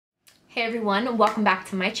Hey everyone, welcome back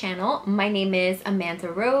to my channel. My name is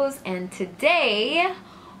Amanda Rose and today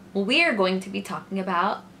we are going to be talking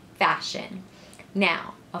about fashion.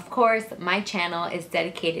 Now, of course, my channel is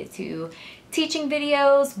dedicated to teaching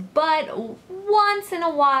videos, but once in a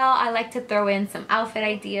while I like to throw in some outfit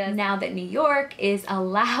ideas. Now that New York is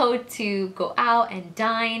allowed to go out and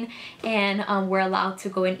dine and we're allowed to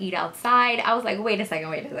go and eat outside, I was like, wait a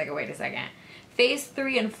second. Phase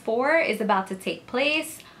 3 and 4 is about to take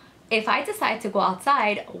place. If I decide to go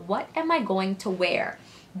outside, what am I going to wear?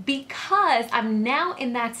 Because I'm now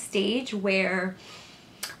in that stage where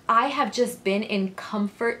I have just been in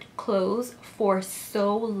comfort clothes for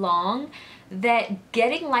so long that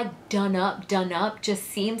getting like done up just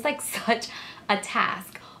seems like such a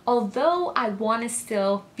task. Although I want to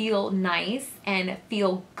still feel nice and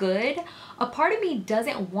feel good, a part of me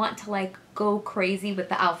doesn't want to like go crazy with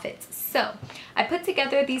the outfits. So I put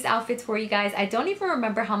together these outfits for you guys. I don't even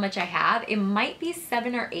remember how much I have. It might be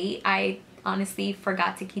 7 or 8. I honestly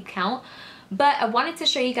forgot to keep count. But I wanted to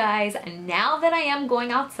show you guys, now that I am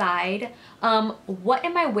going outside, what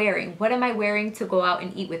am I wearing? What am I wearing to go out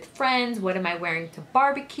and eat with friends? What am I wearing to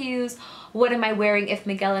barbecues? What am I wearing if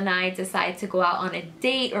Miguel and I decide to go out on a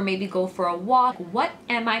date or maybe go for a walk? What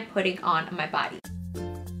am I putting on my body?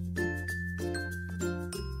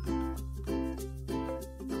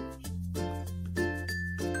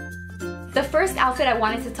 The first outfit I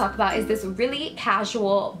wanted to talk about is this really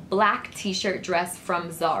casual black t-shirt dress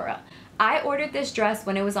from Zara. I ordered this dress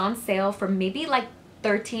when it was on sale for maybe like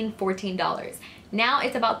 $13, $14. Now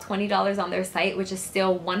it's about $20 on their site, which is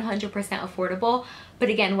still 100% affordable. But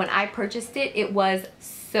again, when I purchased it, it was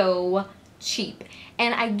so cheap.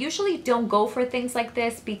 And I usually don't go for things like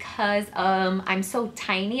this because I'm so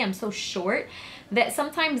tiny, I'm so short, that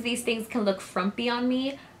sometimes these things can look frumpy on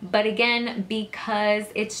me. But again, because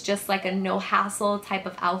it's just like a no hassle type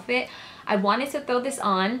of outfit, I wanted to throw this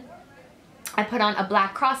on. I put on a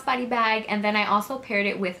black crossbody bag and then I also paired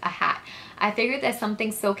it with a hat. I figured that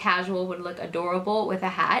something so casual would look adorable with a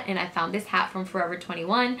hat, and I found this hat from Forever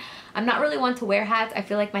 21. I'm not really one to wear hats. I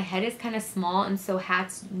feel like my head is kind of small and so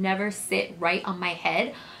hats never sit right on my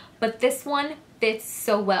head. But this one fits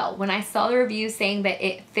so well. When I saw the review saying that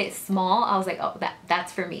it fits small, I was like, oh,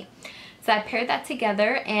 that's for me. So I paired that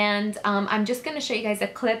together, and I'm just going to show you guys a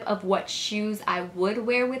clip of what shoes I would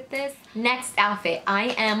wear with this. Next outfit, I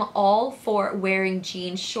am all for wearing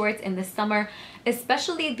jean shorts in the summer,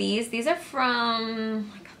 especially these. These are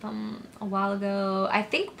from, I got them a while ago, I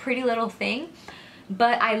think Pretty Little Thing.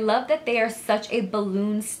 But I love that they are such a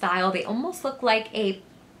balloon style. They almost look like a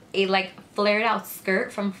like flared out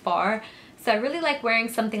skirt from far. So I really like wearing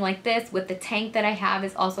something like this with the tank that I have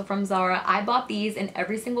is also from Zara. I bought these in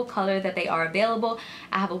every single color that they are available.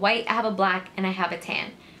 I have a white, I have a black, and I have a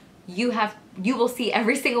tan. You will see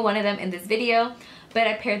every single one of them in this video, but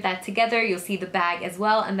I paired that together. You'll see the bag as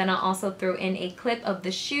well, and then I'll also throw in a clip of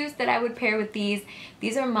the shoes that I would pair with these.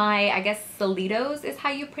 These are my, I guess, Solitos is how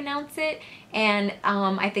you pronounce it, and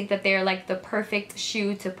I think that they're like the perfect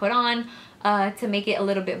shoe to put on. To make it a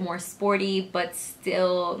little bit more sporty but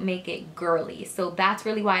still make it girly. So that's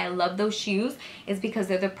really why I love those shoes, is because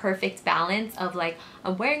they're the perfect balance of like,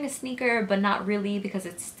 I'm wearing a sneaker but not really, because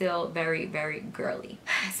it's still very, very girly.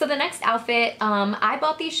 So the next outfit, I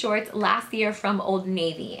bought these shorts last year from Old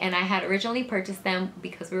Navy, and I had originally purchased them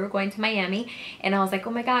because we were going to Miami, and I was like,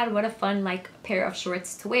 oh my god, what a fun like pair of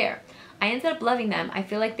shorts to wear. I ended up loving them. I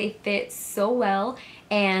feel like they fit so well.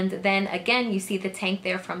 And then again, you see the tank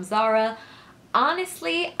there from Zara.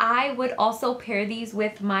 Honestly, I would also pair these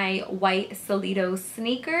with my white Solitos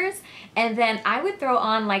sneakers, and then I would throw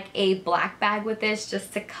on like a black bag with this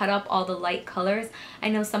just to cut up all the light colors. I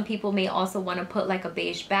know some people may also want to put like a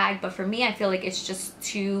beige bag, but for me, I feel like it's just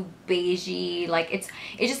too beigey. Like it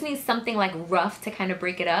just needs something like rough to kind of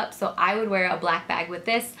break it up. So I would wear a black bag with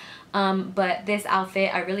this. But this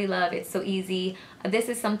outfit I really love. It's so easy. This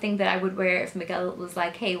is something that I would wear if Miguel was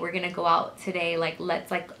like, hey, we're gonna go out today, like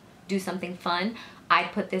let's like do something fun.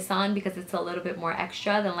 I'd put this on because it's a little bit more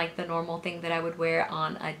extra than like the normal thing that I would wear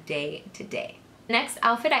on a day to day. Next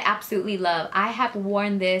outfit I absolutely love. I have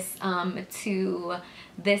worn this to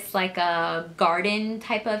this like a garden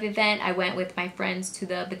type of event. I went with my friends to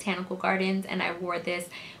the botanical gardens and I wore this.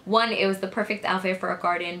 One, it was the perfect outfit for a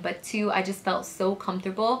garden, but two, I just felt so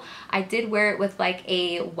comfortable. I did wear it with like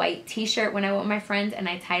a white t-shirt when I went with my friends and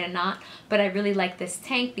I tied a knot, but I really like this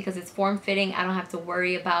tank because it's form-fitting. I don't have to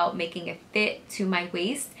worry about making it fit to my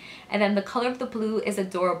waist. And then the color of the blue is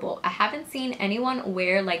adorable. I haven't seen anyone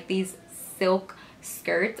wear like these silk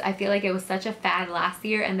skirts. I feel like it was such a fad last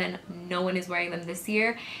year and then no one is wearing them this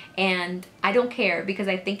year, and I don't care because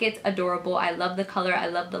I think it's adorable. I love the color, I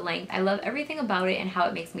love the length, I love everything about it and how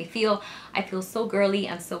it makes me feel. I feel so girly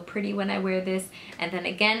and so pretty when I wear this. And then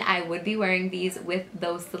again, I would be wearing these with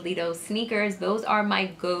those Toledo sneakers. Those are my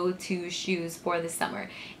go-to shoes for the summer.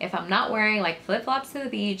 If I'm not wearing like flip-flops to the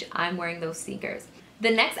beach, I'm wearing those sneakers. The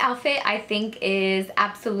next outfit I think is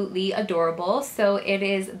absolutely adorable. So it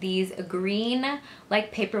is these green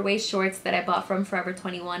like paperweight shorts that I bought from Forever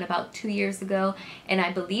 21 about 2 years ago. And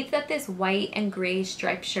I believe that this white and gray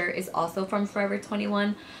striped shirt is also from Forever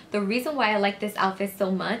 21. The reason why I like this outfit so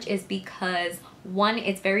much is because one,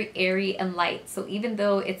 it's very airy and light. So even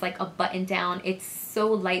though it's like a button down, it's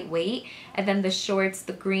so lightweight. And then the shorts,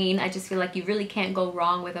 the green, I just feel like you really can't go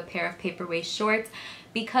wrong with a pair of paperweight shorts.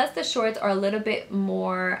 Because the shorts are a little bit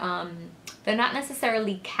more, they're not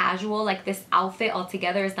necessarily casual. Like this outfit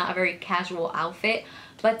altogether is not a very casual outfit.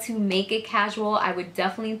 But to make it casual, I would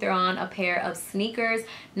definitely throw on a pair of sneakers,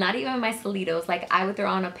 not even my Solitos. Like I would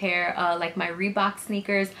throw on a pair like my Reebok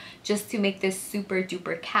sneakers just to make this super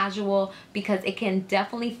duper casual, because it can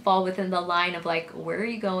definitely fall within the line of like, where are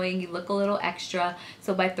you going? You look a little extra.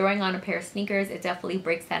 So by throwing on a pair of sneakers, it definitely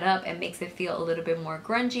breaks that up and makes it feel a little bit more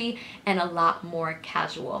grungy and a lot more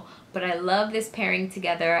casual. But I love this pairing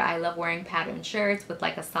together. I love wearing patterned shirts with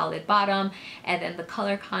like a solid bottom, and then the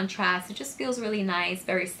color contrast, it just feels really nice,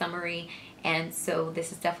 very summery. And so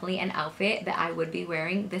this is definitely an outfit that I would be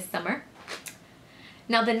wearing this summer.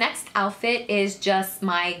 Now the next outfit is just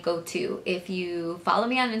my go-to. If you follow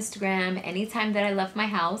me on Instagram, anytime that I left my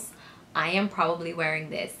house, I am probably wearing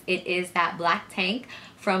this. It is that black tank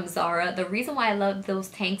from Zara. The reason why I love those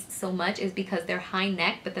tanks so much is because they're high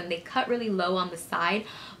neck, but then they cut really low on the side,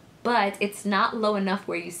 but it's not low enough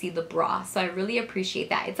where you see the bra. So I really appreciate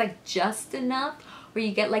that. It's like just enough where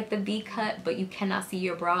you get like the V cut, but you cannot see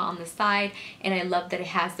your bra on the side. And I love that it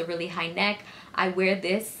has the really high neck. I wear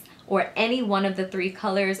this or any one of the 3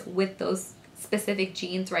 colors with those specific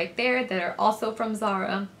jeans right there that are also from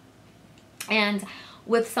Zara. And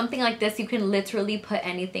with something like this, you can literally put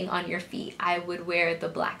anything on your feet. I would wear the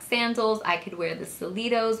black sandals, I could wear the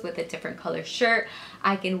Solitos with a different color shirt,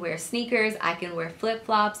 I can wear sneakers, I can wear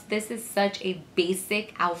flip-flops. This is such a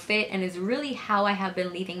basic outfit and is really how I have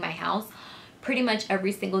been leaving my house pretty much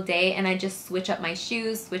every single day. And I just switch up my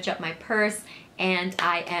shoes, switch up my purse, and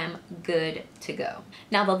I am good to go.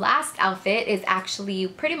 Now the last outfit is actually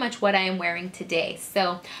pretty much what I am wearing today.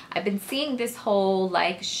 So I've been seeing this whole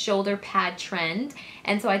like shoulder pad trend,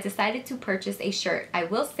 and so I decided to purchase a shirt. I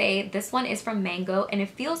will say this one is from Mango and it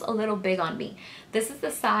feels a little big on me. This is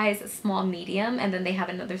the size small medium, and then they have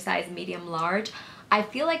another size medium large. I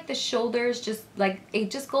feel like the shoulders just like,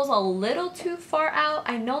 it just goes a little too far out.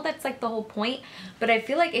 I know that's like the whole point, but I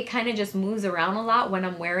feel like it kind of just moves around a lot when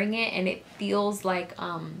I'm wearing it, and it feels like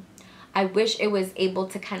I wish it was able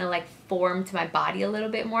to kind of like form to my body a little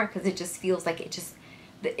bit more, because it just feels like it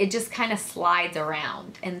just kind of slides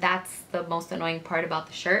around, and that's the most annoying part about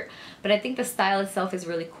the shirt. But I think the style itself is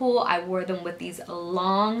really cool. I wore them with these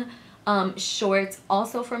long shorts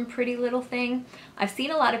also from Pretty Little Thing. I've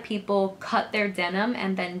seen a lot of people cut their denim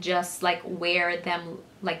and then just like wear them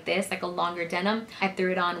like this, like a longer denim. I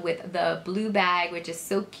threw it on with the blue bag, which is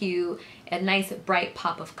so cute, a nice bright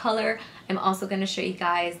pop of color. I'm also going to show you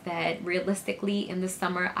guys that realistically in the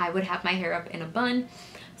summer I would have my hair up in a bun.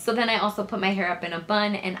 So then I also put my hair up in a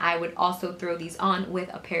bun, and I would also throw these on with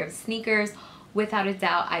a pair of sneakers. Without a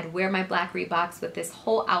doubt, I'd wear my black Reeboks with this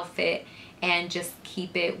whole outfit and just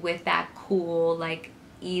keep it with that cool, like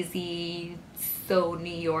easy, so New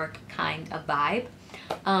York kind of vibe.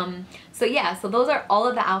 So yeah, so those are all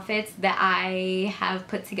of the outfits that I have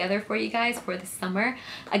put together for you guys for the summer.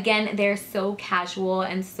 Again, they're so casual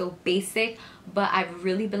and so basic, but I've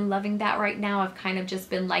really been loving that right now. I've kind of just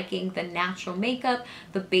been liking the natural makeup,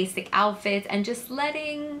 the basic outfits, and just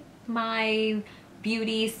letting my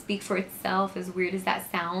beauty speak for itself, as weird as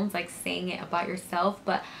that sounds, like saying it about yourself.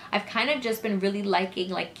 But I've kind of just been really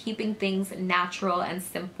liking like keeping things natural and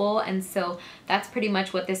simple, and so that's pretty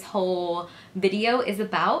much what this whole video is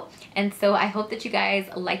about. And so I hope that you guys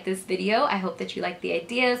like this video. I hope that you like the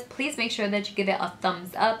ideas. Please make sure that you give it a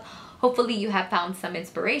thumbs up. Hopefully you have found some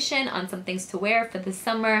inspiration on some things to wear for the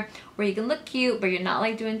summer where you can look cute but you're not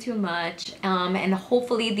like doing too much. And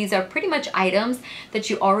hopefully these are pretty much items that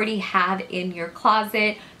you already have in your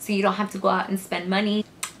closet, so you don't have to go out and spend money.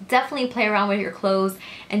 Definitely play around with your clothes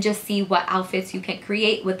and just see what outfits you can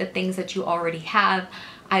create with the things that you already have.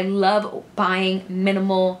 I love buying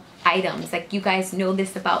minimal items. Like, you guys know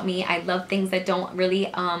this about me. I love things that don't really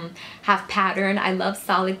have pattern. I love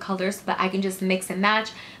solid colors so that I can just mix and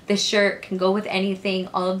match. This shirt can go with anything.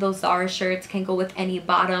 All of those Zara shirts can go with any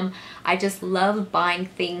bottom. I just love buying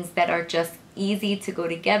things that are just easy to go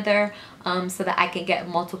together, so that I can get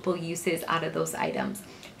multiple uses out of those items.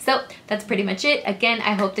 So that's pretty much it. Again,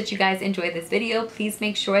 I hope that you guys enjoyed this video. Please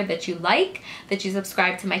make sure that you like, that you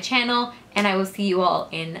subscribe to my channel, and I will see you all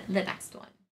in the next one.